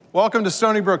Welcome to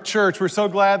Stony Brook Church. We're so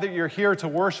glad that you're here to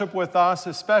worship with us,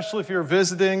 especially if you're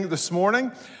visiting this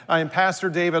morning. I am Pastor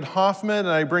David Hoffman, and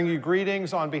I bring you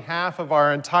greetings on behalf of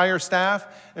our entire staff,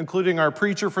 including our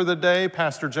preacher for the day,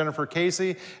 Pastor Jennifer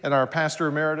Casey, and our Pastor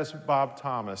Emeritus, Bob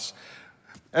Thomas.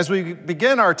 As we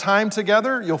begin our time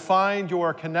together, you'll find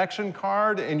your connection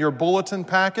card in your bulletin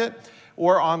packet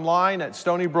or online at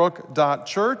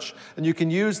stonybrook.church, and you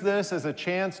can use this as a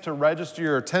chance to register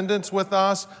your attendance with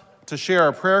us, to share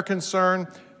a prayer concern,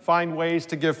 find ways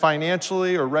to give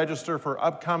financially, or register for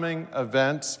upcoming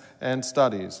events and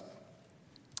studies.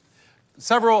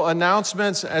 Several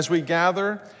announcements as we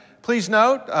gather. Please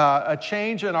note a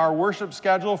change in our worship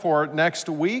schedule for next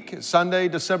week, Sunday,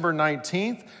 December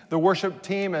 19th. The worship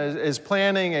team is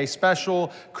planning a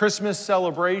special Christmas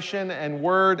celebration and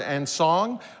word and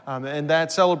song, and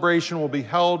that celebration will be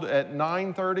held at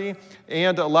 9:30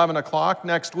 and 11 o'clock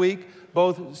next week.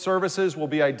 Both services will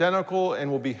be identical and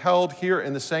will be held here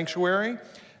in the sanctuary.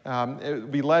 It will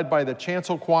be led by the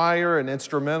chancel choir and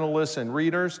instrumentalists and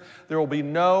readers. There will be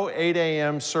no 8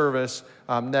 a.m. service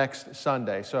next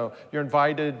Sunday. So you're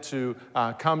invited to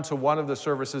come to one of the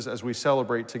services as we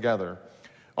celebrate together.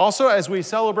 Also, as we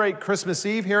celebrate Christmas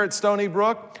Eve here at Stony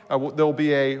Brook, there will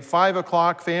be a 5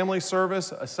 o'clock family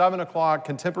service, a 7 o'clock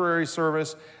contemporary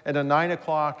service, and a 9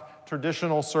 o'clock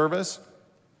traditional service.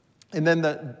 And then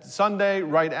the Sunday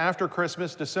right after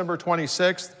Christmas, December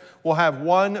 26th, we'll have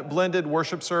one blended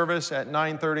worship service at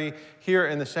 9:30 here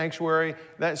in the sanctuary.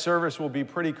 That service will be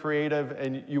pretty creative,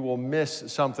 and you will miss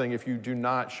something if you do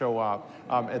not show up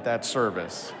at that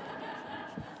service.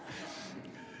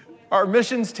 Our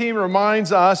missions team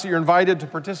reminds us that you're invited to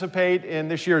participate in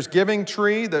this year's Giving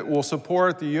Tree that will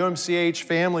support the UMCH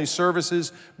Family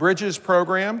Services Bridges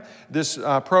program. This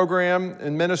program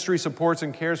and ministry supports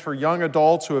and cares for young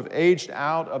adults who have aged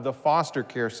out of the foster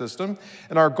care system.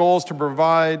 And our goal is to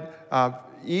provide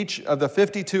each of the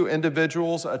 52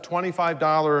 individuals a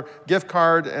 $25 gift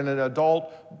card and an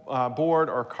adult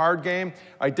board or card game.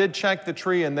 I did check the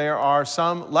tree, and there are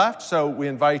some left, so we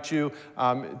invite you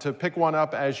to pick one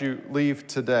up as you leave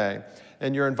today.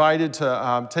 And you're invited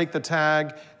to take the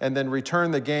tag and then return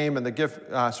the game and the gift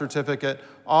certificate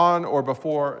on or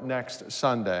before next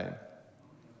Sunday.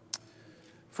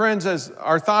 Friends, as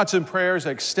our thoughts and prayers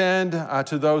extend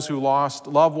to those who lost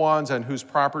loved ones and whose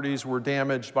properties were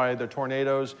damaged by the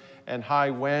tornadoes and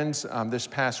high winds this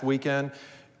past weekend,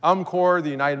 UMCOR, the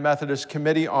United Methodist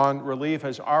Committee on Relief,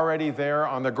 is already there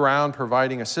on the ground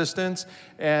providing assistance.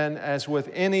 And as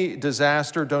with any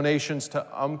disaster, donations to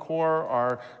UMCOR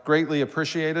are greatly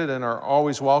appreciated and are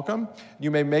always welcome.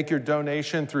 You may make your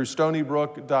donation through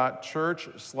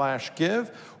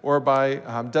stonybrook.church/give or by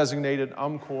designated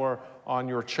UMCOR on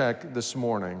your check this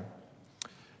morning.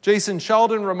 Jason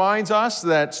Sheldon reminds us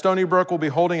that Stony Brook will be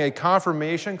holding a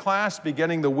confirmation class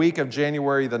beginning the week of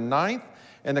January the 9th,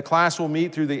 and the class will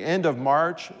meet through the end of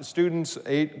March. Students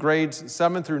grades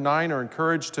 7 through 9 are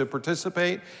encouraged to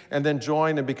participate and then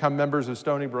join and become members of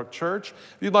Stony Brook Church.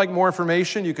 If you'd like more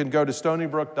information, you can go to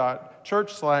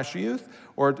stonybrook.church/youth,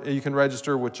 or you can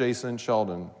register with Jason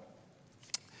Sheldon.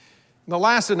 The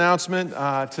last announcement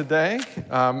today,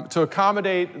 to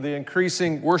accommodate the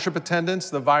increasing worship attendance,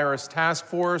 the Virus Task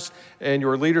Force and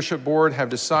your leadership board have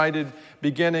decided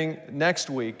beginning next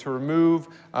week to remove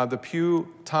the pew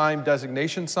time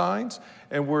designation signs.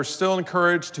 And we're still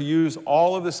encouraged to use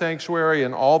all of the sanctuary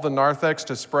and all the narthex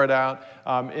to spread out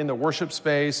in the worship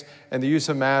space, and the use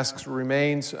of masks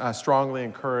remains strongly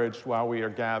encouraged while we are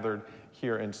gathered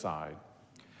here inside.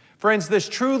 Friends, this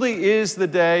truly is the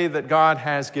day that God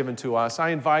has given to us. I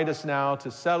invite us now to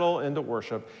settle into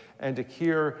worship and to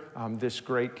hear this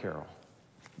great carol.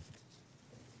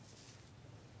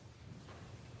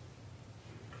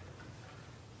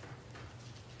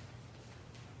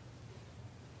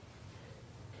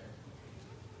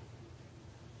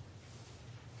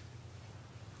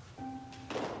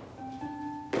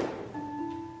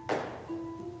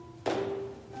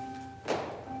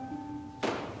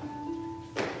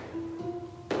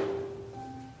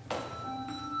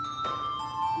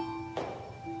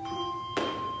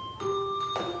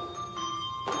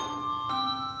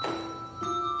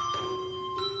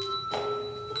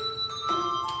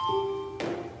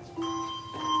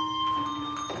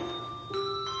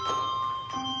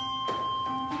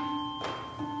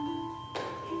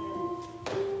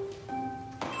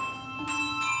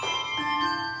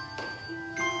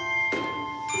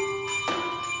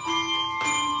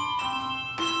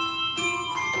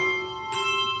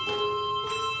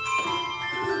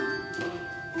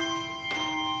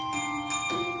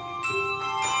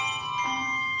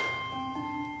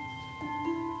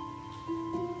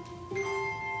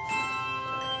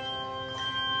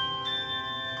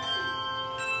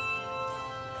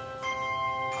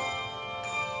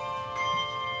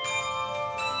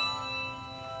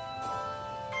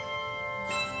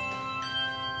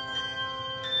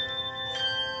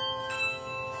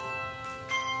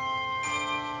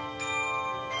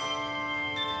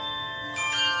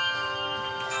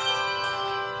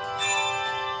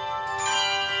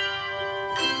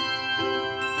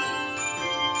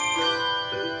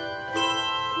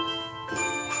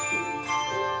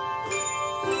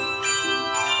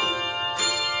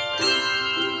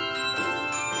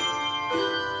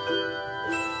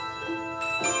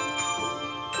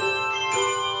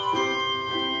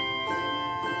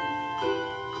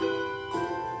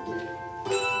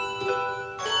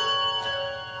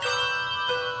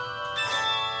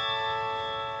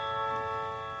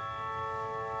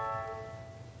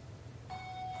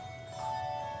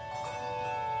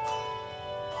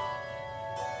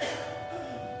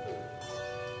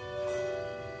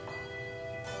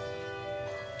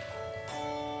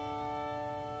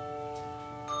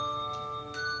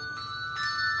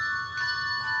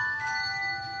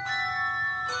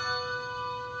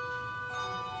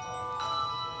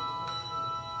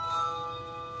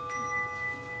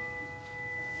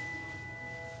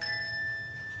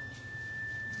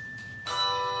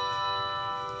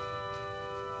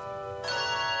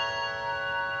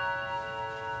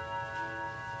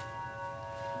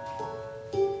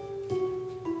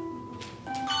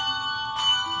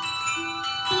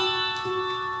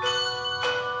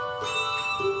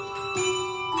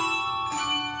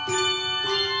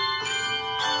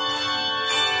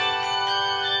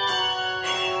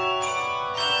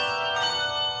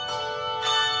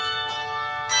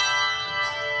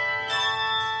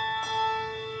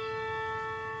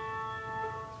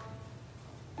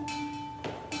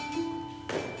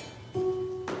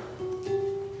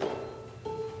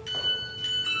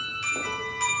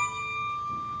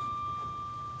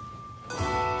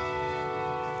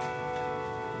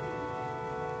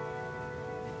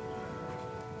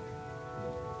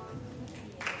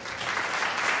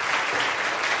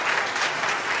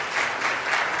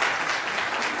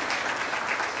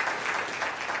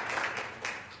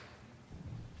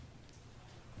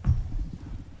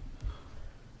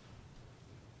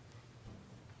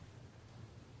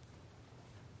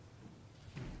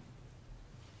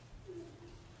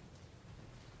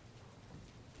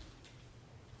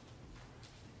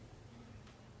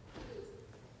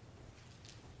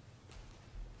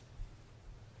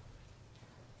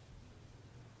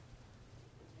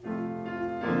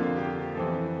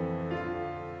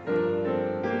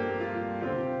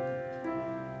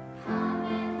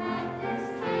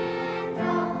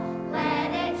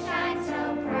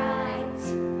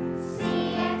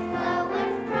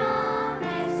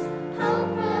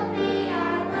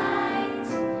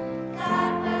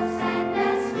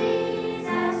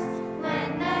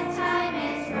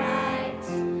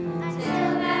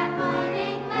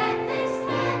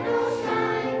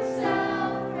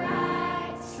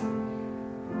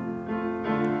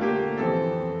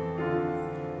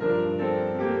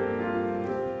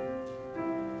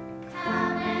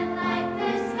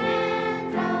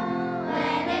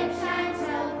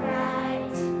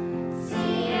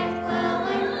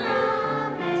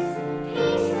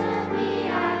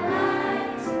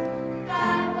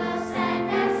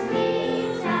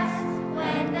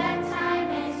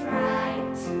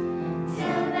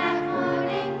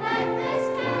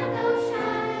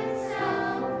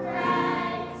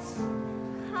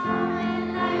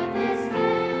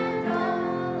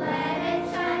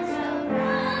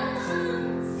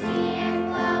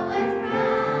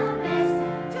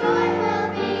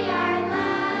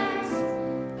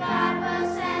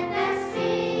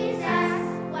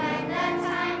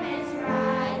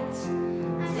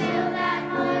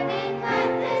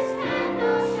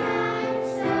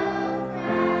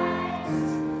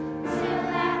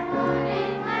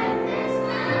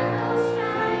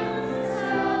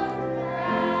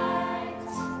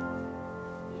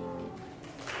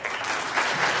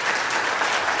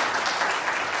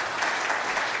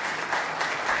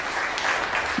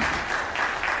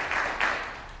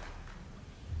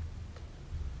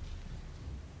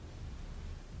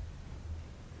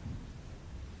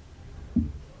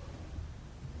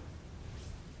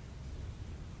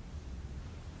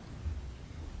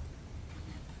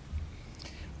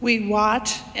 We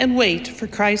watch and wait for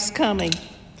Christ's coming.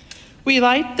 We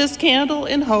light this candle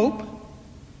in hope.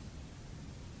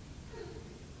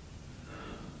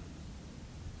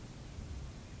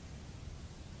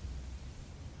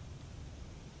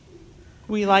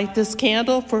 We light this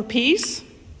candle for peace.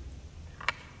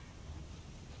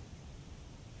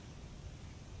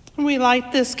 And we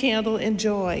light this candle in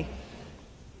joy.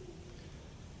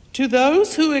 To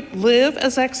those who live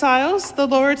as exiles, the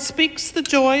Lord speaks the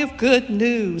joy of good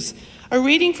news. A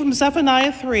reading from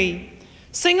Zephaniah 3.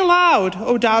 Sing aloud,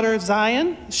 O daughter of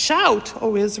Zion. Shout,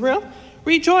 O Israel.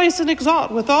 Rejoice and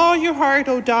exult with all your heart,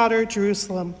 O daughter of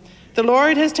Jerusalem. The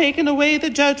Lord has taken away the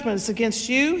judgments against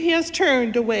you. He has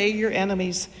turned away your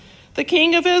enemies. The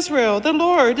King of Israel, the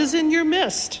Lord, is in your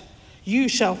midst. You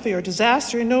shall fear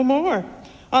disaster no more.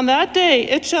 On that day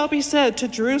it shall be said to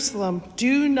Jerusalem,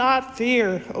 do not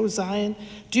fear, O Zion.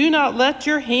 Do not let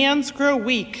your hands grow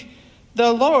weak.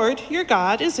 The Lord, your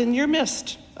God, is in your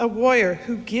midst, a warrior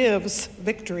who gives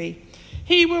victory.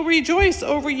 He will rejoice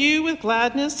over you with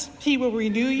gladness. He will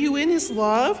renew you in his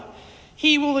love.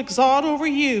 He will exalt over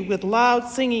you with loud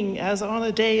singing as on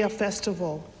a day of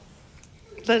festival.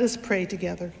 Let us pray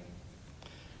together.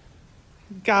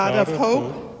 God of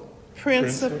hope,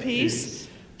 Prince of peace,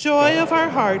 joy of our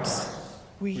hearts,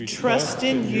 we trust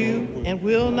in you and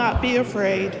will not be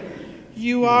afraid.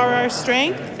 You are our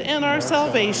strength and our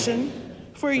salvation.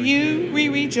 For you we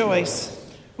rejoice.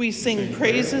 We sing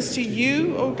praises to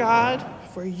you, O God,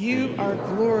 for you are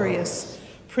glorious.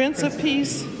 Prince of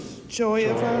peace, joy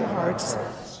of our hearts,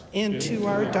 into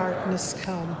our darkness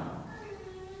come.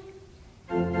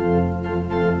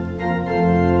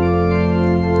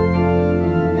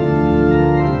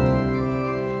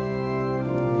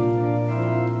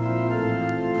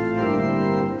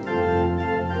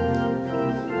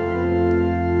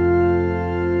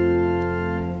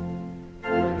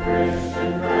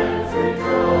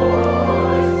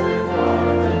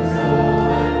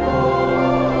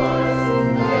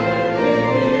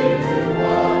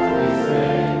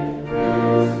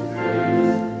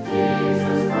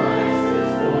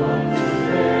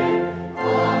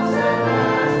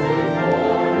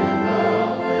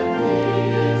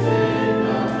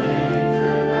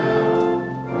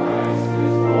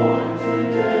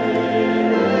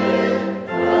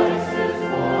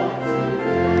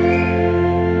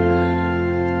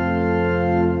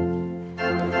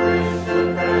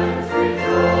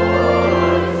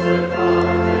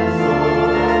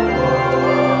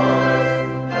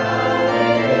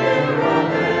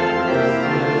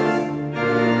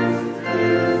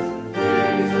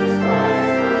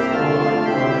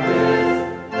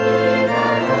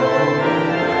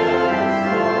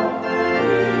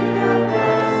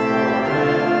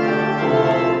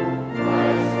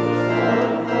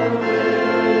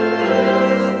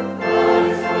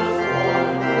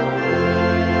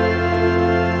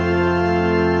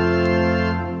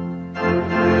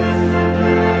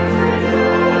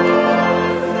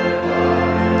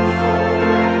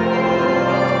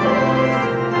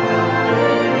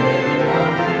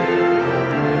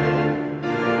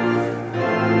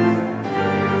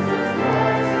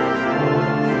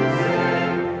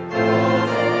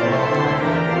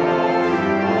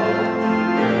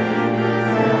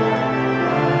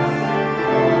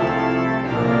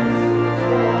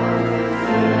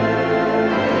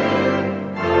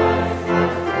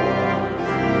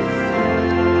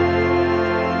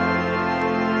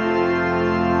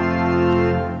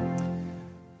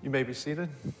 Be seated.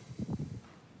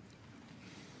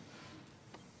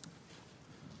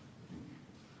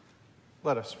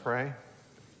 Let us pray.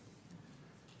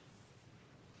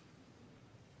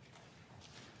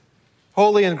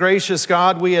 Holy and gracious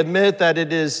God, we admit that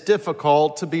it is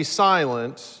difficult to be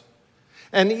silent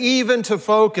and even to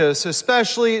focus,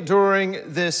 especially during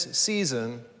this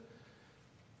season,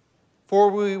 for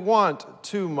we want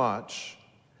too much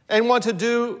and want to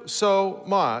do so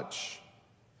much.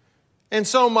 And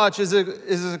so much is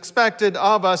expected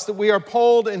of us that we are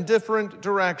pulled in different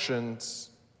directions.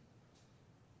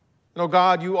 And, oh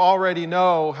God, you already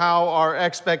know how our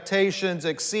expectations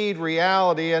exceed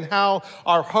reality and how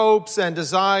our hopes and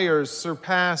desires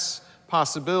surpass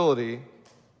possibility.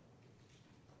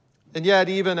 And yet,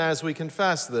 even as we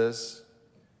confess this,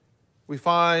 we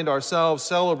find ourselves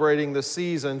celebrating the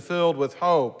season filled with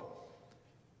hope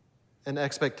and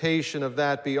expectation of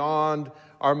that beyond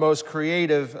our most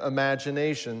creative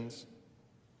imaginations.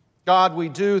 God, we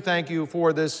do thank you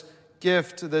for this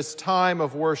gift, this time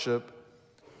of worship,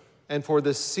 and for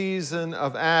this season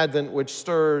of Advent which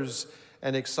stirs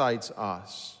and excites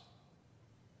us.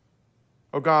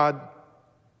 Oh God,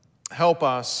 help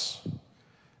us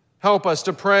Help us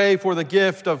to pray for the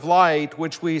gift of light,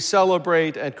 which we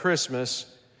celebrate at Christmas.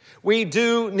 We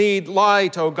do need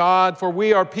light, O God, for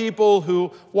we are people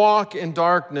who walk in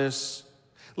darkness,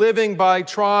 living by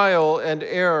trial and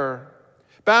error,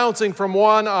 bouncing from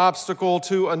one obstacle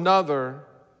to another,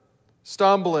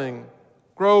 stumbling,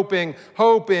 groping,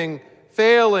 hoping,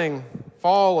 failing,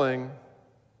 falling.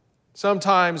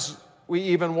 Sometimes we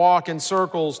even walk in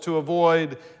circles to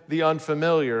avoid the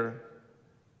unfamiliar,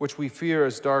 which we fear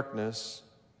as darkness.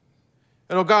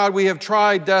 And, oh God, we have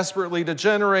tried desperately to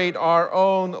generate our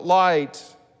own light,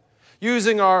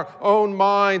 using our own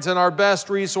minds and our best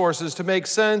resources to make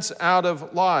sense out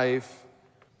of life.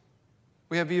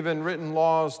 We have even written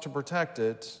laws to protect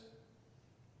it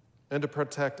and to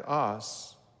protect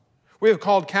us. We have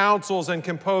called councils and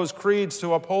composed creeds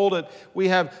to uphold it. We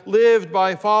have lived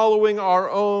by following our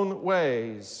own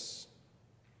ways.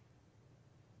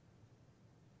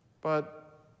 But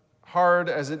hard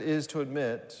as it is to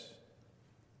admit,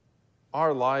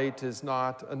 our light is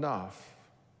not enough.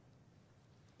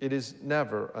 It is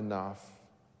never enough.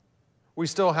 We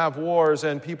still have wars,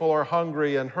 and people are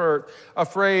hungry and hurt,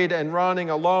 afraid and running,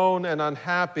 alone and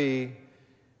unhappy,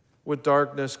 with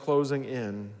darkness closing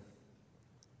in.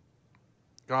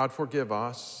 God, forgive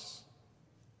us.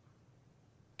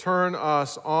 Turn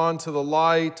us on to the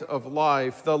light of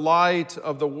life, the light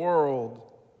of the world,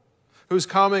 whose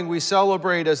coming we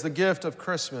celebrate as the gift of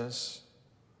Christmas.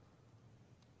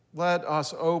 Let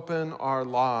us open our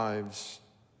lives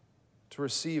to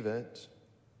receive it.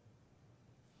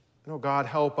 And, oh God,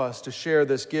 help us to share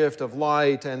this gift of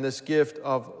light and this gift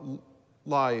of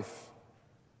life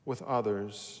with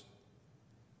others,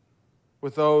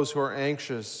 with those who are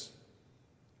anxious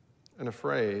and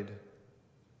afraid,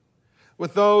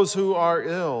 with those who are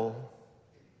ill,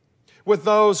 with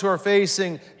those who are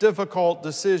facing difficult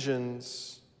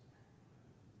decisions,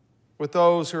 with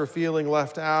those who are feeling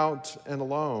left out and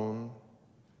alone,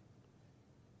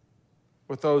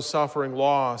 with those suffering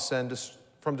loss and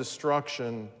from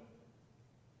destruction,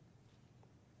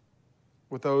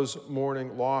 with those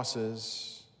mourning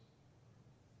losses,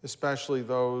 especially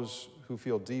those who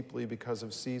feel deeply because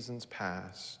of seasons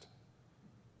past.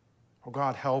 Oh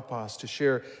God, help us to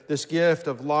share this gift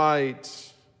of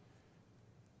light,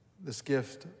 this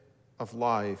gift of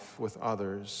life with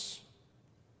others,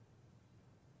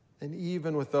 and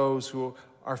even with those who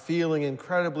are feeling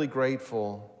incredibly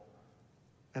grateful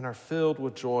and are filled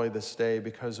with joy this day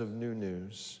because of new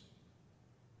news.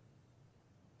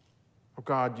 Oh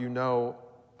God, you know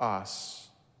us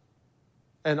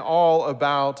and all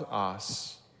about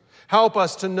us. Help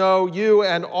us to know you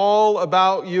and all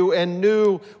about you in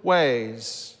new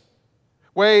ways,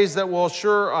 ways that will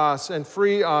assure us and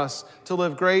free us to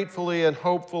live gratefully and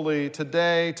hopefully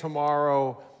today,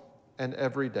 tomorrow, and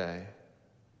every day.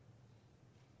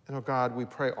 And, oh God, we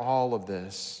pray all of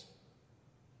this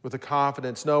with the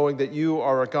confidence, knowing that you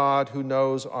are a God who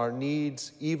knows our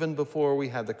needs even before we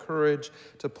have the courage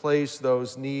to place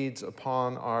those needs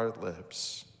upon our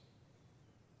lips.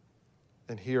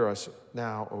 And hear us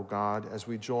now, O God, as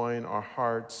we join our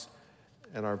hearts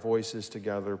and our voices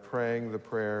together, praying the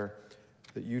prayer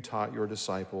that you taught your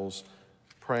disciples,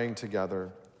 praying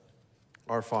together.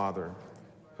 Our Father,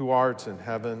 who art in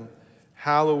heaven,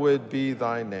 hallowed be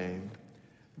thy name.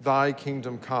 Thy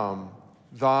kingdom come,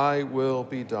 thy will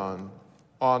be done,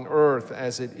 on earth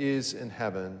as it is in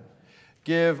heaven.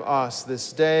 Give us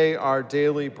this day our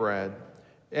daily bread,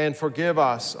 and forgive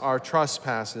us our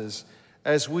trespasses,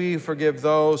 as we forgive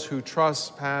those who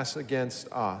trespass against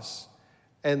us.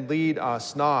 And lead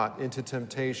us not into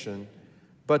temptation,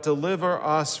 but deliver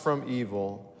us from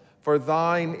evil. For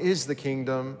thine is the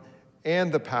kingdom,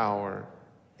 and the power,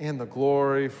 and the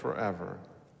glory forever.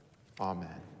 Amen.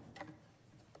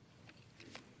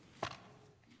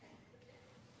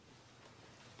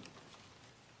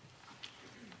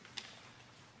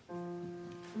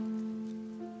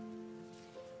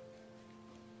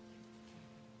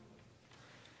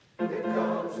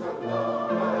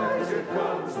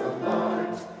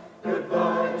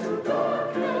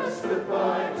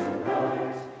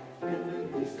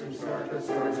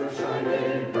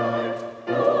 Shining bright,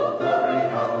 oh glory,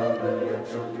 hallelujah,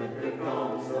 children, here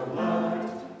comes the light.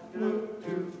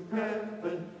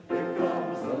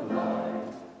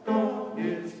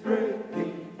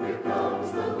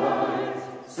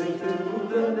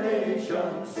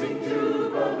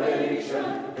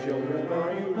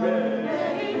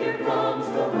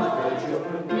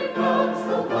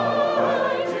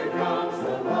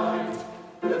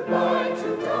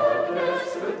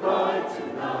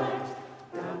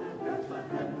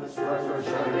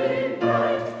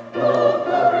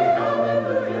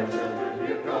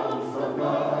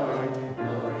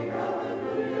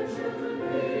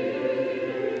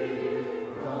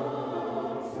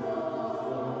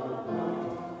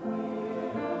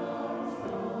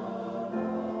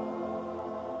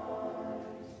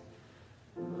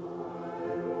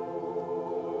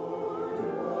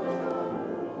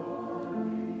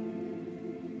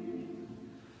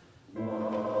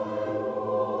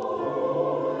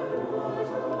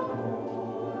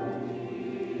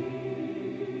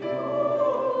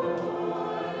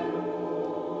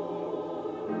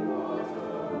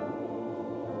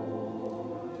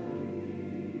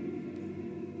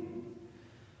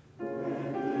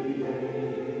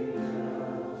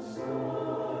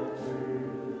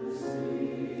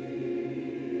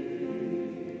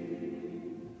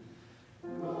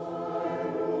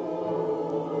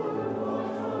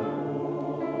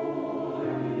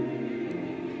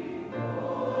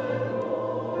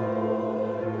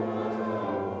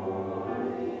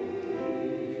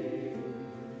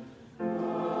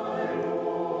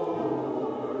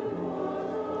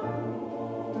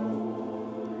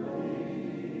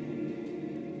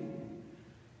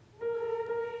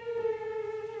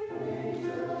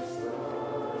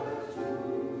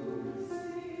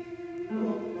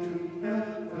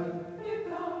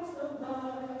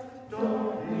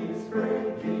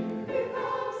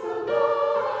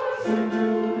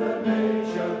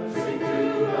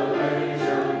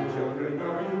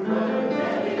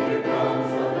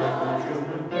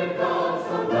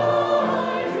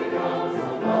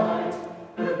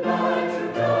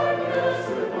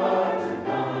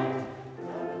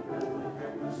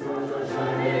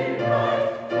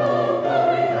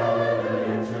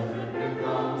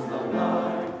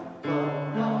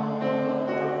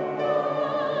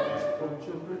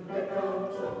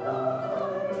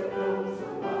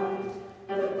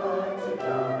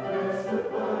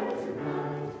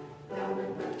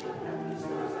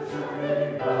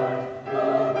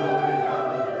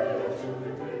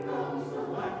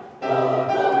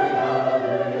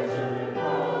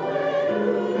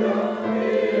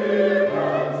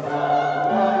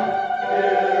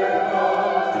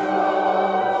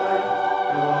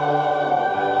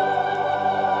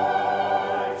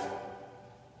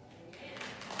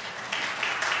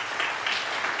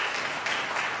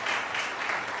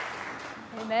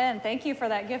 Thank you for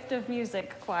that gift of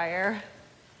music, choir.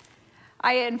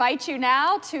 I invite you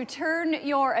now to turn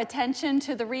your attention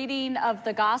to the reading of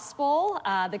the Gospel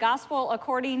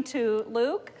according to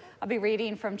Luke. I'll be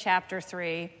reading from chapter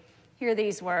 3. Hear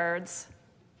these words.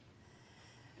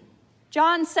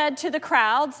 John said to the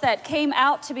crowds that came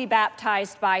out to be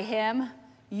baptized by him,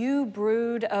 "You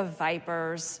brood of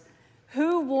vipers,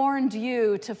 who warned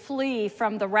you to flee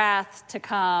from the wrath to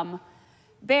come?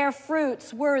 Bear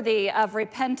fruits worthy of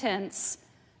repentance.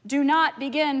 Do not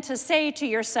begin to say to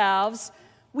yourselves,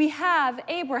 'We have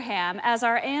Abraham as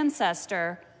our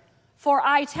ancestor.' For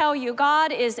I tell you,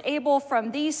 God is able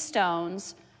from these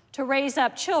stones to raise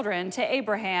up children to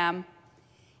Abraham.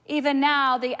 Even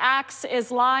now the axe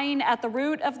is lying at the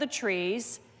root of the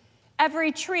trees.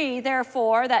 Every tree,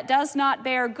 therefore, that does not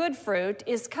bear good fruit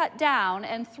is cut down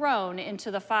and thrown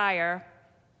into the fire."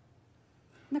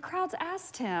 And the crowds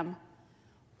asked him,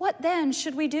 "What then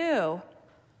should we do?"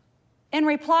 In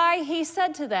reply, he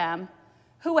said to them,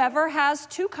 "Whoever has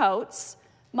 2 coats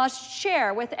must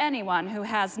share with anyone who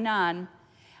has none,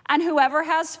 and whoever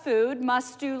has food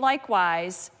must do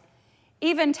likewise."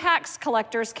 Even tax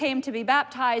collectors came to be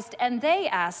baptized, and they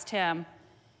asked him,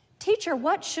 "Teacher,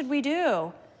 what should we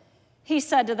do?" He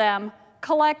said to them,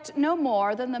 "Collect no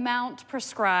more than the amount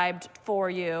prescribed for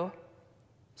you."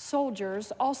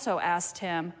 Soldiers also asked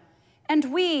him, "And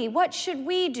we, what should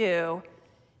we do?"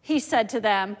 He said to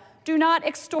them, "Do not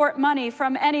extort money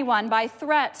from anyone by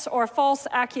threats or false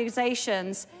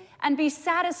accusations, and be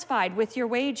satisfied with your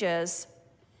wages."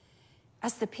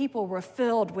 As the people were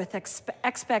filled with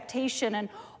expectation and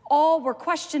all were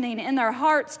questioning in their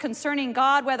hearts concerning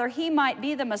God whether he might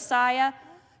be the Messiah,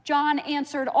 John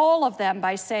answered all of them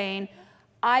by saying,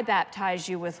 "I baptize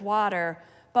you with water,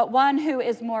 but one who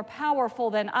is more powerful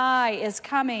than I is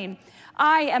coming.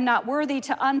 I am not worthy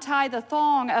to untie the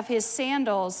thong of his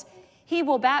sandals. He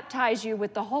will baptize you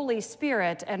with the Holy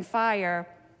Spirit and fire.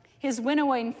 His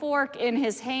winnowing fork in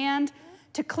his hand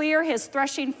to clear his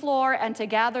threshing floor and to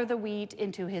gather the wheat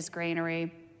into his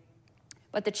granary.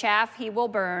 But the chaff he will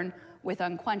burn with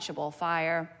unquenchable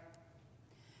fire."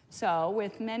 So,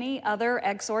 with many other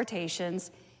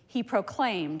exhortations, he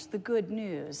proclaimed the good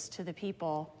news to the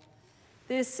people.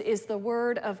 This is the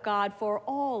word of God for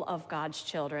all of God's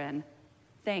children.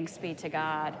 Thanks be to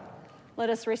God.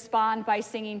 Let us respond by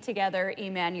singing together,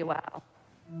 Emmanuel.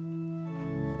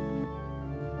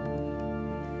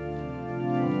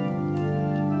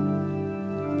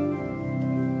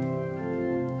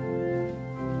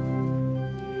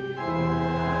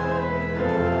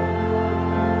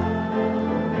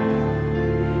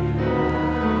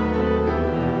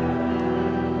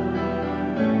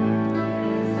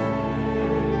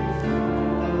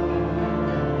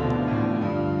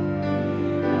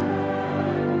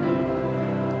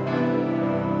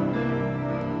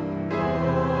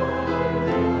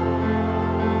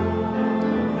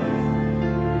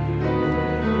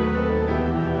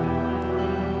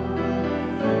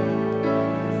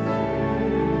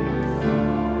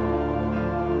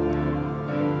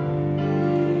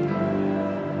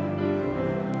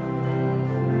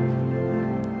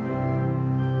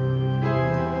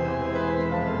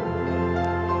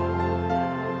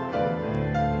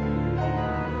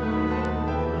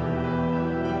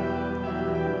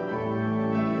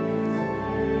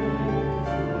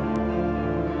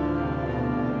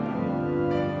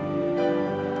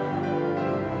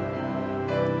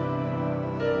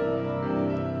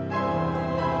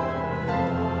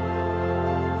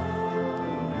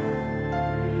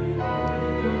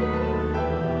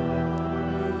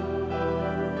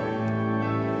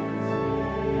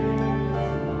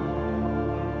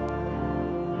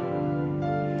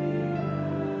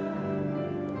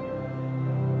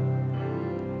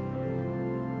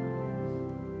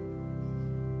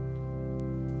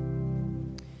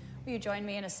 Will you join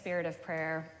me in a spirit of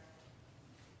prayer?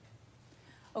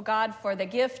 O God, for the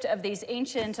gift of these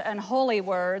ancient and holy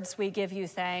words, we give you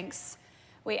thanks.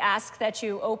 We ask that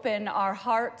you open our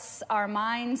hearts, our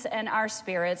minds, and our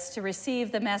spirits to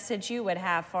receive the message you would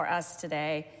have for us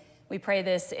today. We pray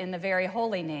this in the very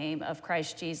holy name of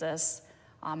Christ Jesus.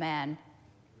 Amen.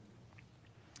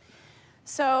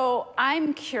 So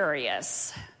I'm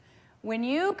curious, when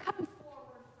you come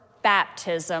forward for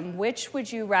baptism, which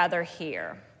would you rather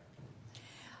hear?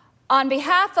 On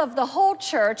behalf of the whole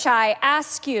church, I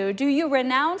ask you, do you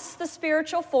renounce the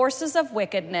spiritual forces of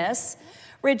wickedness,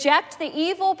 reject the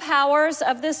evil powers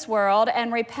of this world,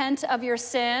 and repent of your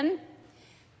sin?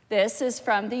 This is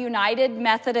from the United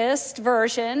Methodist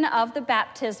version of the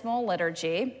baptismal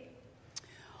liturgy.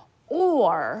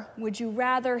 Or would you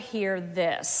rather hear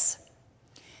this?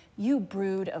 You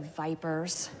brood of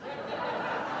vipers.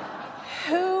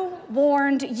 Who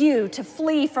warned you to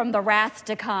flee from the wrath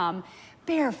to come?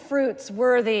 Bear fruits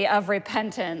worthy of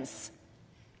repentance.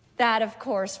 That, of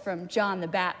course, from John the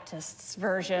Baptist's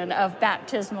version of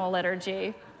baptismal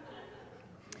liturgy.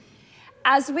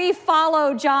 As we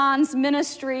follow John's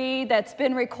ministry that's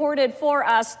been recorded for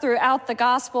us throughout the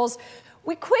Gospels,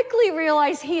 we quickly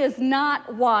realize he is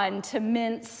not one to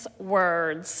mince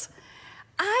words.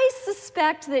 I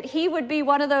suspect that he would be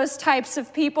one of those types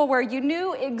of people where you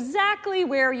knew exactly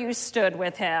where you stood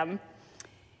with him.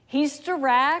 He's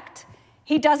direct.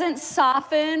 He doesn't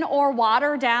soften or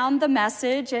water down the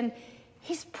message, and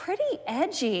he's pretty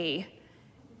edgy.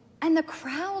 And the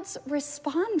crowds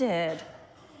responded.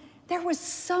 There was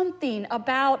something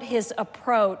about his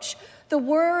approach, the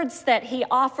words that he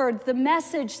offered, the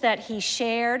message that he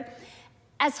shared,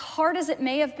 as hard as it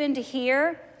may have been to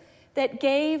hear, that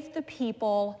gave the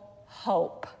people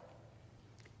hope.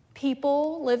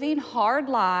 People living hard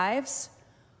lives,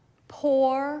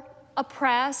 poor,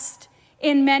 oppressed,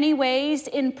 in many ways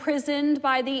imprisoned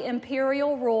by the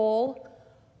imperial rule,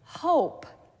 hope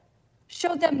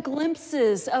showed them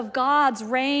glimpses of God's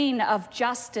reign of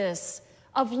justice,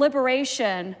 of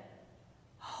liberation.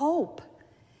 Hope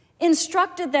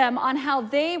instructed them on how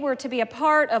they were to be a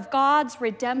part of God's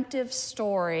redemptive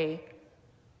story.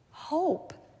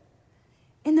 Hope.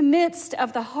 In the midst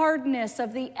of the hardness,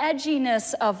 of the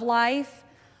edginess of life,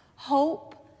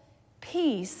 hope,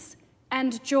 peace,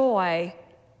 and joy.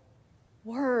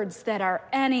 Words that are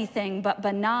anything but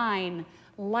benign,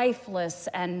 lifeless,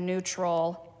 and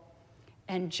neutral.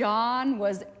 And John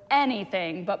was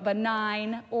anything but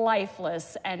benign,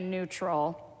 lifeless, and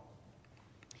neutral.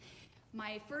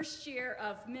 My first year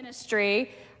of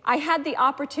ministry, I had the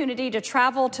opportunity to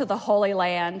travel to the Holy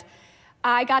Land.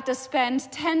 I got to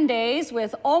spend 10 days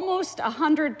with almost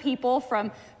 100 people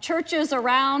from churches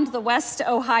around the West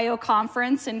Ohio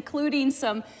Conference, including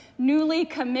some newly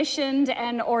commissioned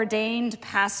and ordained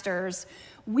pastors.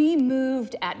 We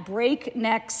moved at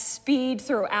breakneck speed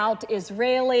throughout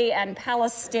Israeli and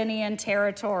Palestinian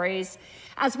territories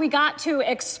as we got to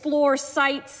explore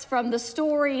sites from the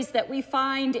stories that we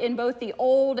find in both the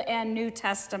Old and New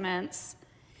Testaments.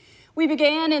 We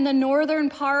began in the northern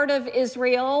part of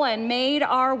Israel and made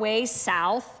our way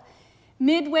south.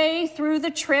 Midway through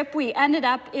the trip, we ended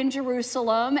up in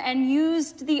Jerusalem and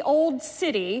used the Old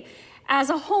City as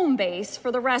a home base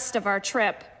for the rest of our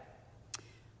trip.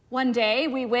 One day,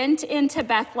 we went into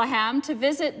Bethlehem to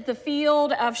visit the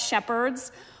Field of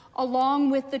Shepherds along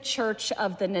with the Church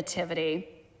of the Nativity.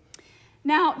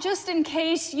 Now, just in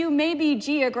case you may be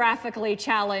geographically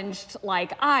challenged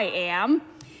like I am,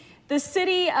 the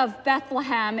city of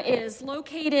Bethlehem is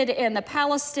located in the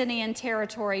Palestinian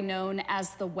territory known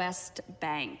as the West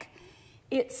Bank.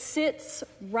 It sits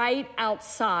right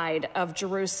outside of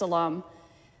Jerusalem.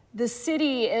 The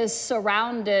city is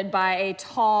surrounded by a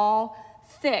tall,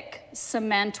 thick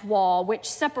cement wall which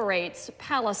separates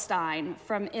Palestine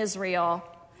from Israel.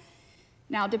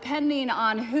 Now, depending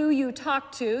on who you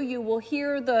talk to, you will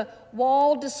hear the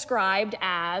wall described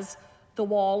as the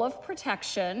wall of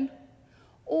protection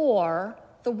or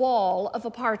the wall of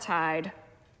apartheid.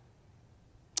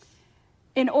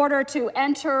 In order to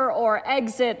enter or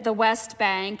exit the West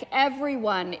Bank,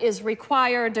 everyone is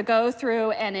required to go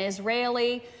through an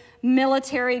Israeli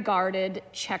military-guarded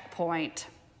checkpoint.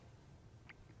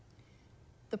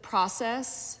 The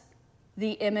process,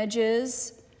 the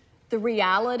images, the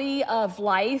reality of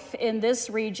life in this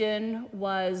region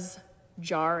was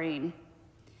jarring.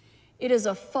 It is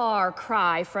a far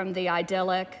cry from the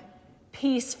idyllic,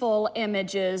 peaceful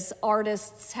images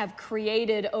artists have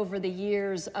created over the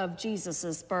years of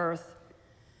Jesus' birth.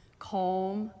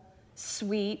 Calm,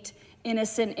 sweet,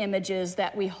 innocent images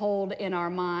that we hold in our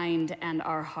mind and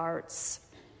our hearts.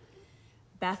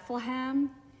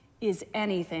 Bethlehem is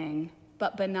anything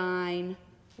but benign,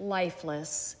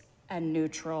 lifeless, and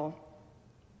neutral.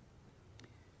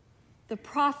 The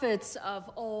prophets of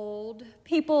old,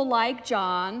 people like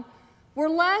John, were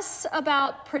less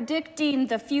about predicting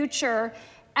the future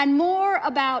and more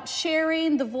about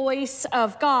sharing the voice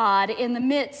of God in the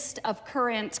midst of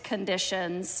current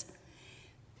conditions.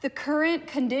 The current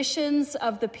conditions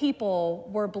of the people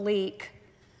were bleak.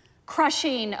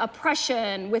 Crushing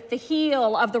oppression with the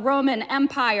heel of the Roman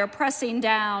Empire pressing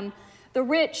down, the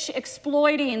rich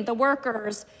exploiting the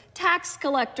workers, tax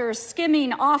collectors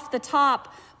skimming off the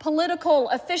top, political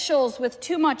officials with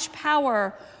too much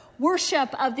power, worship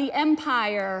of the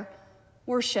empire,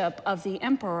 worship of the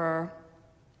emperor.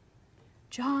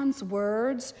 John's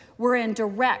words were in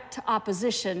direct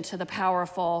opposition to the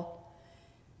powerful.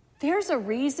 There's a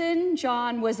reason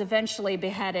John was eventually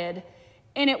beheaded,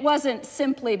 and it wasn't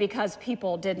simply because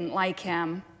people didn't like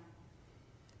him.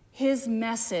 His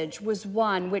message was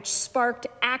one which sparked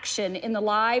action in the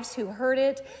lives who heard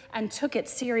it and took it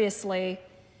seriously.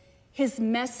 His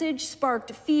message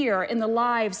sparked fear in the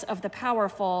lives of the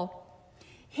powerful.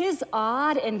 His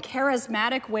odd and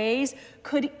charismatic ways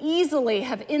could easily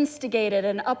have instigated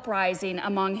an uprising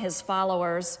among his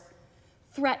followers,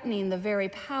 threatening the very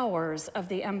powers of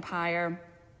the empire.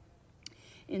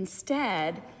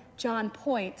 Instead, John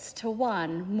points to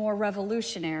one more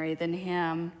revolutionary than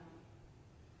him.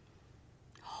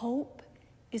 Hope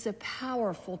is a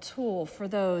powerful tool for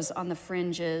those on the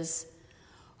fringes.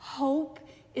 Hope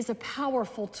is a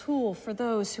powerful tool for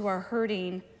those who are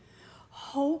hurting.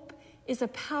 Hope is a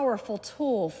powerful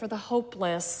tool for the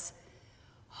hopeless.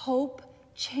 Hope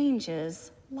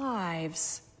changes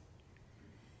lives.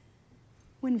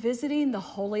 When visiting the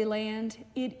Holy Land,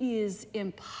 it is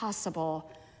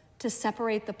impossible to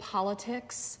separate the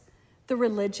politics, the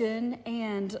religion,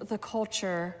 and the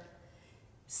culture.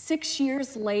 6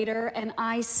 years later, and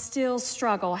I still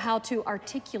struggle how to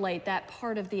articulate that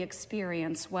part of the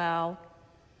experience well.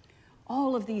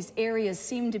 All of these areas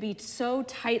seem to be so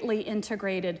tightly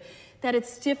integrated that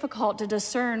it's difficult to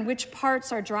discern which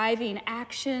parts are driving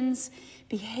actions,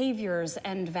 behaviors,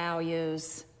 and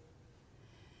values.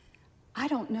 I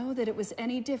don't know that it was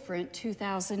any different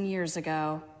 2,000 years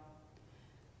ago.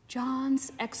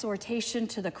 John's exhortation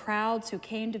to the crowds who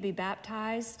came to be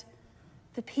baptized,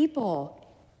 the people,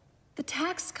 the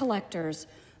tax collectors,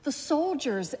 the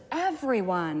soldiers,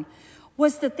 everyone,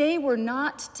 was that they were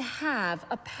not to have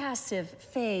a passive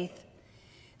faith.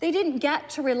 They didn't get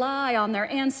to rely on their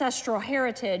ancestral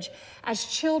heritage as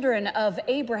children of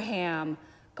Abraham,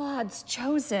 God's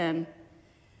chosen.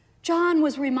 John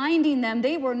was reminding them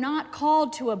they were not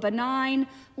called to a benign,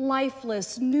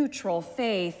 lifeless, neutral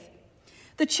faith.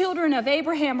 The children of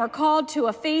Abraham are called to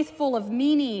a faith full of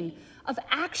meaning, of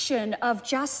action, of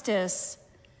justice,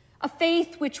 a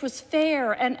faith which was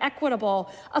fair and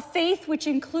equitable, a faith which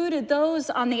included those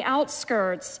on the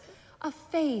outskirts, a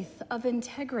faith of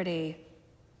integrity,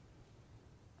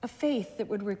 a faith that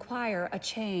would require a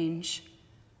change,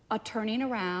 a turning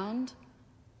around,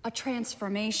 a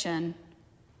transformation,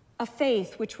 a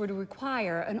faith which would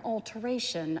require an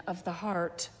alteration of the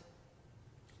heart.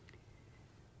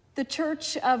 The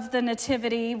Church of the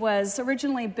Nativity was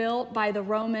originally built by the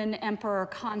Roman Emperor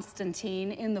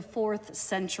Constantine in the 4th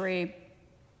century.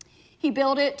 He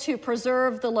built it to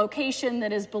preserve the location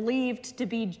that is believed to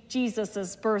be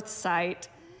Jesus' birth site.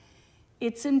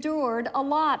 It's endured a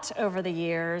lot over the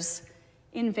years: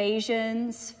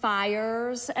 invasions,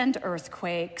 fires, and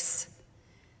earthquakes.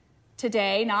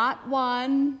 Today, not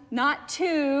one, not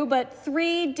two, but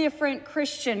 3 different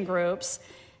Christian groups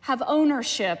have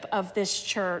ownership of this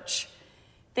church.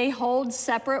 They hold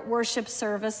separate worship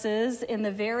services in the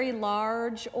very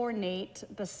large, ornate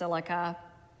basilica.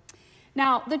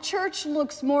 Now, the church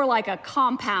looks more like a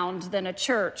compound than a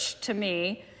church to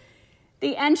me.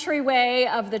 The entryway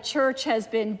of the church has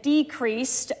been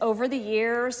decreased over the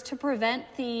years to prevent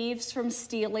thieves from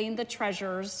stealing the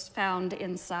treasures found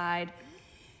inside.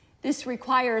 This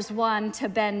requires one to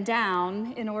bend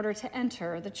down in order to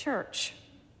enter the church.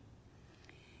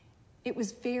 It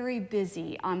was very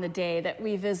busy on the day that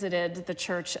we visited the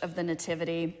Church of the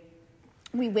Nativity.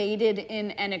 We waited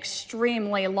in an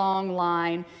extremely long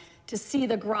line to see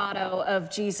the grotto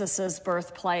of Jesus'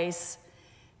 birthplace.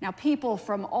 Now, people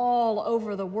from all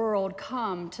over the world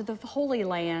come to the Holy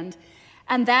Land,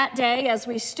 and that day, as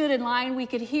we stood in line, we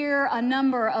could hear a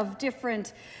number of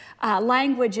different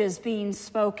languages being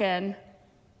spoken.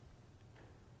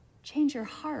 Change your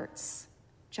hearts,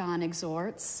 John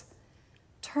exhorts.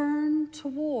 Turn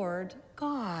toward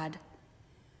God.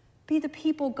 Be the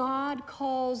people God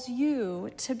calls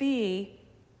you to be.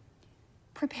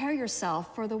 Prepare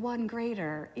yourself, for the one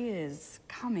greater is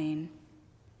coming.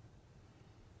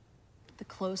 The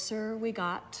closer we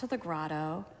got to the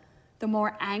grotto, the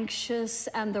more anxious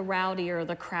and the rowdier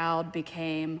the crowd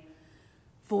became.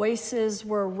 Voices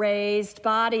were raised,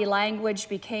 body language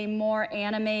became more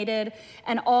animated,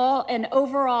 and an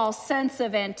overall sense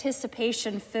of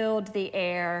anticipation filled the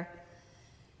air.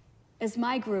 As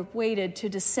my group waited to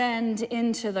descend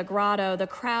into the grotto, the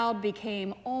crowd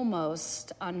became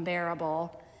almost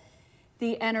unbearable.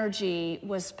 The energy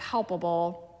was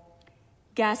palpable.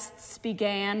 Guests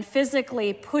began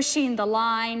physically pushing the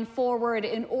line forward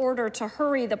in order to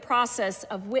hurry the process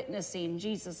of witnessing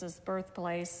Jesus'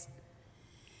 birthplace.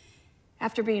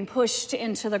 After being pushed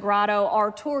into the grotto,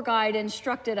 our tour guide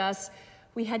instructed us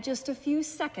we had just a few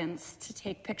seconds to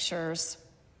take pictures.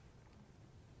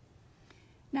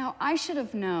 Now, I should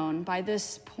have known by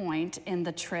this point in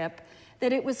the trip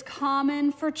that it was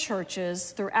common for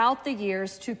churches throughout the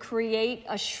years to create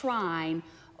a shrine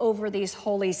over these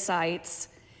holy sites.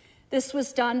 This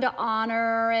was done to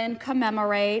honor and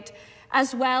commemorate,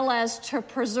 as well as to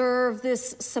preserve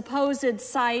this supposed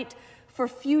site for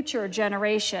future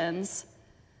generations.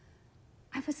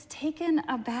 I was taken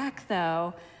aback,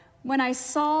 though, when I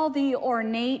saw the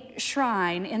ornate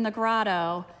shrine in the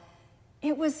grotto.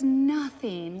 It was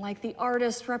nothing like the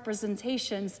artist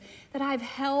representations that I've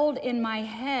held in my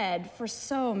head for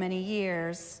so many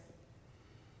years.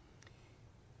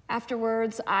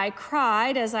 Afterwards, I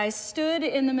cried as I stood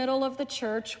in the middle of the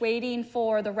church waiting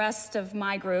for the rest of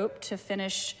my group to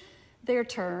finish their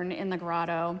turn in the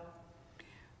grotto.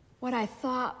 What I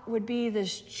thought would be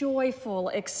this joyful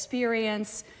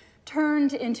experience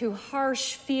turned into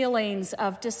harsh feelings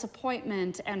of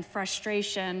disappointment and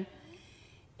frustration.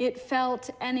 It felt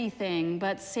anything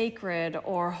but sacred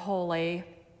or holy.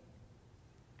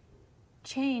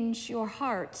 Change your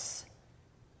hearts.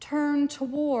 Turn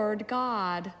toward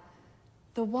God.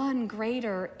 The one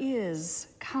greater is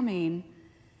coming.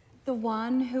 The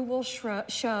one who will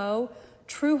show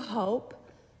true hope,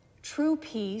 true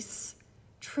peace,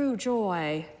 true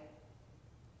joy.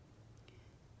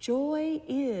 Joy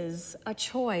is a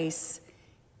choice.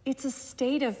 It's a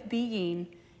state of being.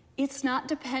 It's not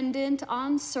dependent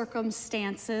on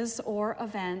circumstances or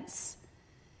events.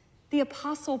 The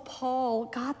Apostle Paul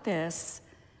got this.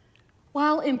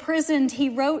 While imprisoned, he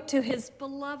wrote to his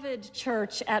beloved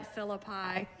church at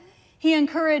Philippi. He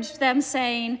encouraged them,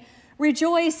 saying,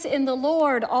 "Rejoice in the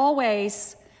Lord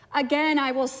always. Again,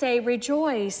 I will say,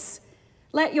 rejoice.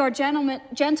 Let your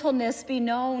gentleness be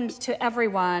known to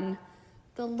everyone.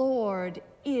 The Lord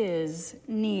is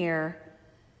near.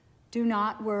 Do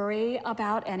not worry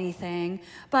about anything,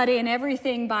 but in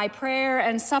everything by prayer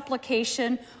and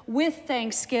supplication with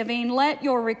thanksgiving, let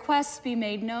your requests be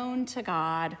made known to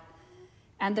God.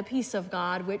 And the peace of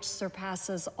God, which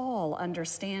surpasses all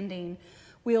understanding,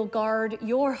 will guard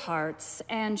your hearts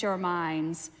and your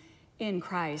minds in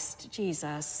Christ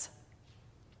Jesus."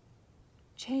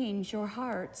 Change your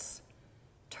hearts.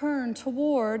 Turn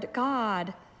toward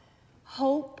God.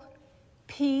 Hope,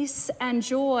 peace, and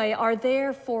joy are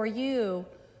there for you,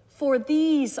 for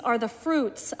these are the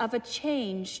fruits of a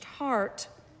changed heart.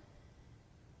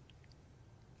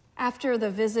 After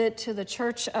the visit to the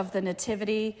Church of the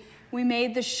Nativity, we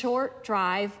made the short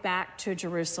drive back to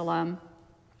Jerusalem.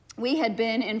 We had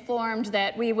been informed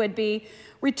that we would be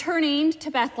returning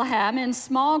to Bethlehem in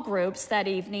small groups that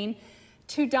evening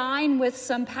to dine with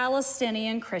some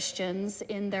Palestinian Christians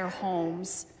in their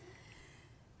homes.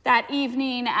 That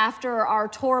evening, after our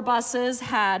tour buses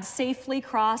had safely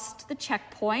crossed the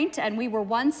checkpoint and we were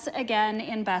once again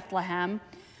in Bethlehem,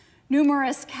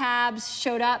 numerous cabs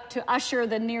showed up to usher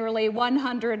the nearly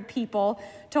 100 people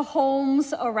to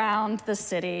homes around the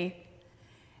city.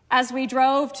 As we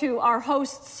drove to our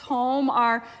host's home,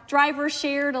 our driver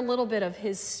shared a little bit of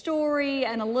his story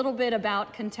and a little bit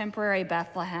about contemporary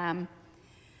Bethlehem.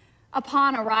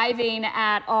 Upon arriving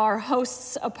at our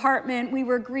host's apartment, we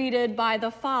were greeted by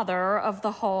the father of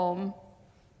the home.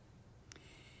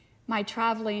 My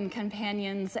traveling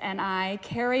companions and I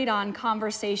carried on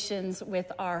conversations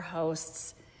with our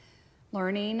hosts,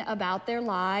 learning about their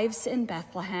lives in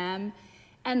Bethlehem,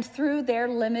 and through their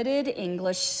limited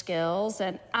English skills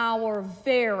and our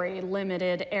very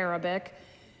limited Arabic,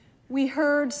 we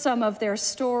heard some of their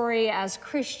story as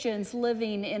Christians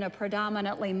living in a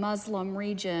predominantly Muslim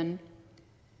region.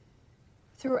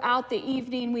 Throughout the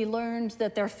evening, we learned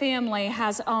that their family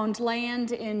has owned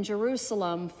land in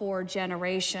Jerusalem for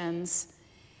generations.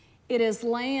 It is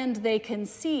land they can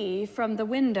see from the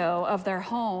window of their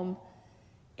home.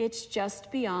 It's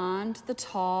just beyond the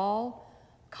tall,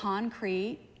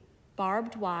 concrete,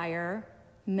 barbed wire,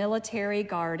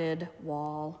 military-guarded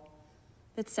wall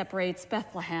that separates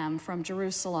Bethlehem from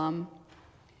Jerusalem.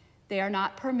 They are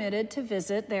not permitted to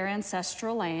visit their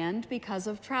ancestral land because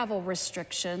of travel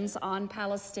restrictions on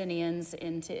Palestinians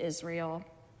into Israel.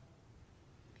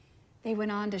 They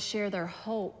went on to share their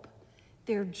hope,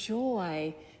 their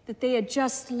joy that they had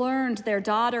just learned their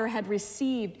daughter had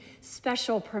received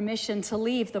special permission to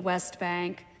leave the West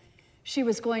Bank. She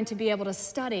was going to be able to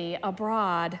study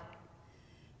abroad.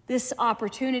 This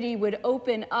opportunity would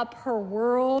open up her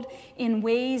world in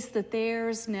ways that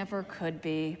theirs never could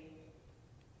be.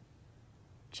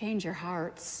 Change your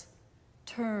hearts.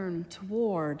 Turn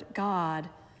toward God.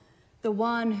 The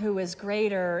one who is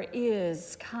greater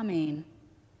is coming.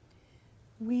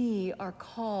 We are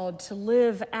called to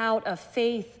live out a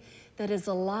faith that is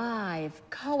alive,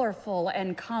 colorful,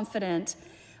 and confident.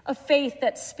 A faith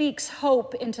that speaks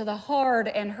hope into the hard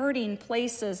and hurting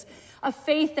places. A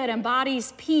faith that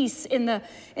embodies peace in the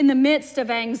midst of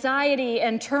anxiety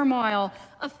and turmoil.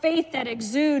 A faith that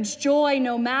exudes joy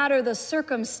no matter the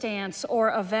circumstance or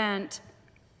event.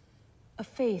 A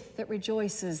faith that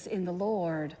rejoices in the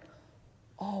Lord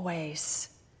always.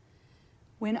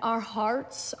 When our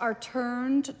hearts are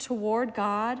turned toward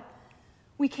God,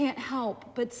 we can't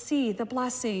help but see the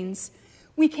blessings.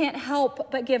 We can't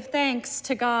help but give thanks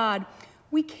to God.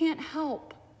 We can't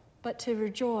help but to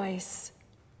rejoice.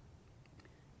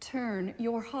 Turn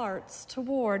your hearts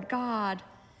toward God.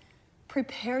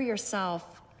 Prepare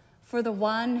yourself, for the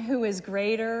one who is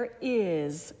greater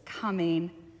is coming.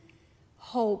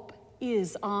 Hope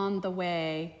is on the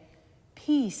way.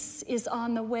 Peace is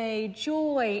on the way.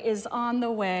 Joy is on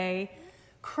the way.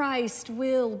 Christ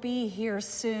will be here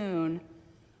soon.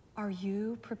 Are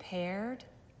you prepared?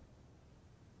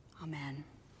 Amen.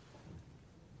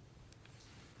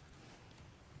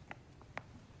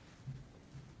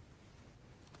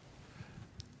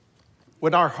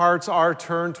 When our hearts are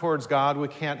turned towards God, we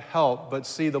can't help but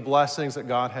see the blessings that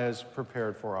God has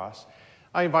prepared for us.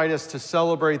 I invite us to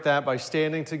celebrate that by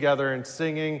standing together and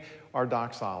singing our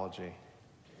doxology.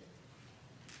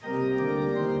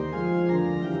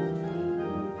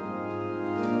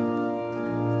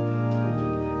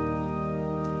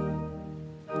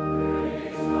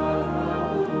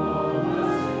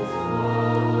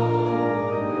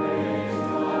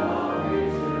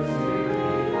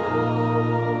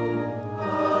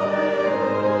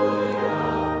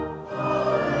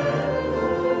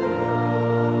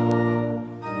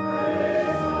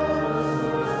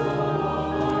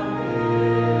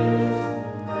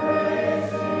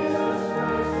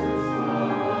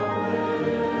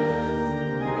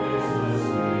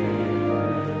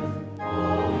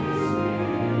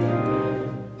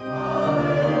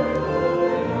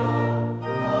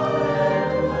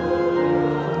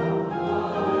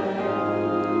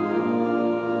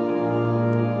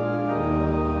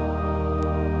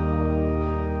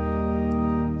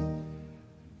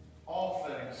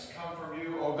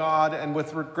 And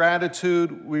with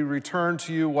gratitude, we return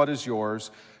to you what is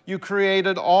yours. You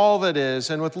created all that is,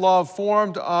 and with love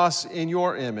formed us in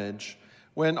your image.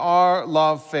 When our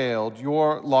love failed,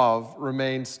 your love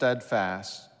remained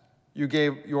steadfast. You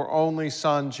gave your only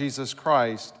Son, Jesus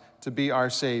Christ, to be our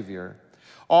Savior.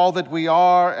 All that we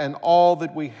are and all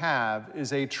that we have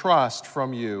is a trust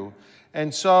from you.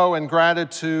 And so, in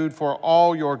gratitude for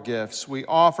all your gifts, we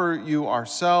offer you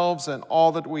ourselves and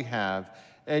all that we have,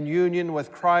 in union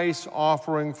with Christ's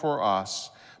offering for us.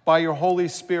 By your Holy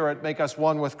Spirit, make us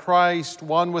one with Christ,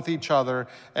 one with each other,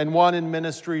 and one in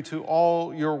ministry to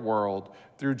all your world.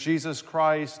 Through Jesus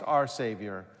Christ, our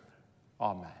Savior.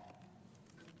 Amen.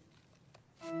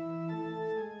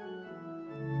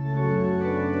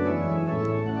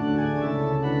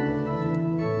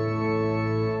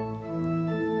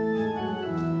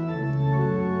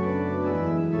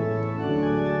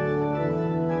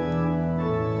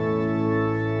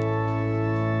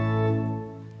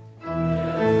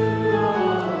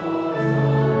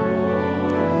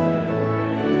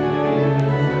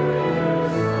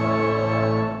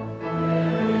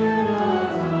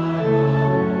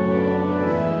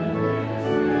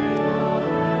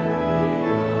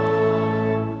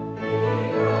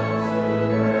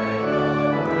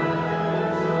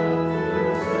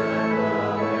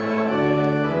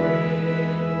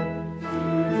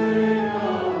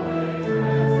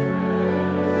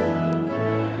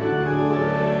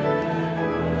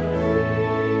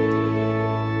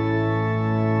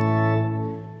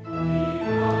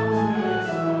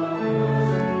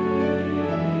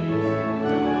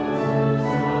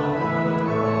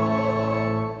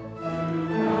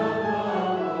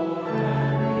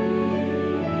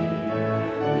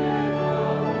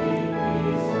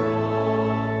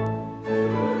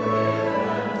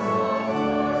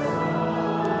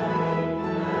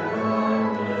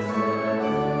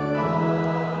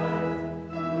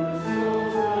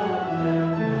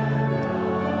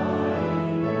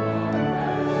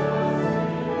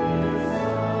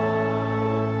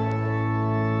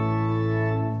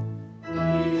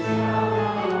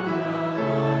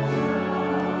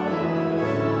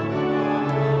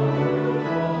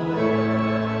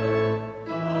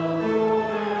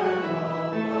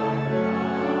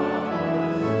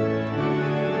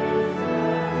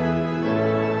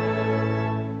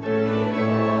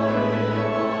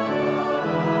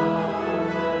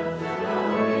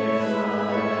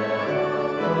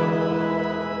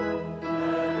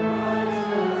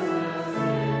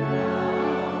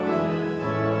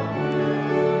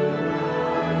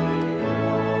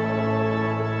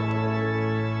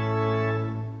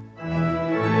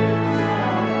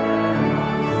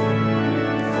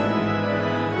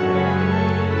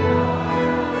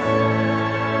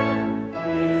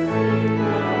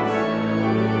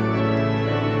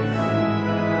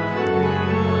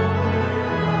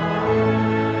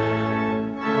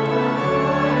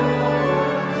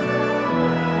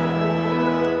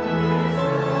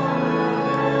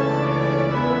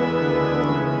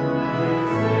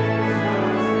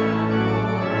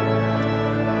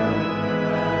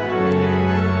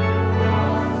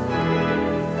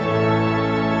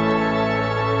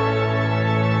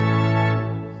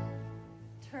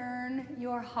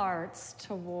 hearts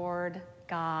toward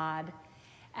God.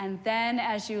 And then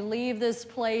as you leave this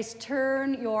place,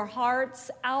 turn your hearts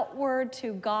outward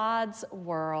to God's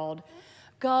world.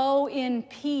 Go in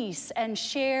peace and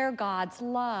share God's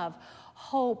love,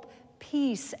 hope,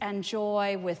 peace, and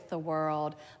joy with the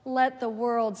world. Let the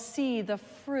world see the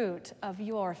fruit of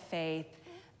your faith.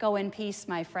 Go in peace,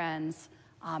 my friends.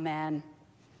 Amen.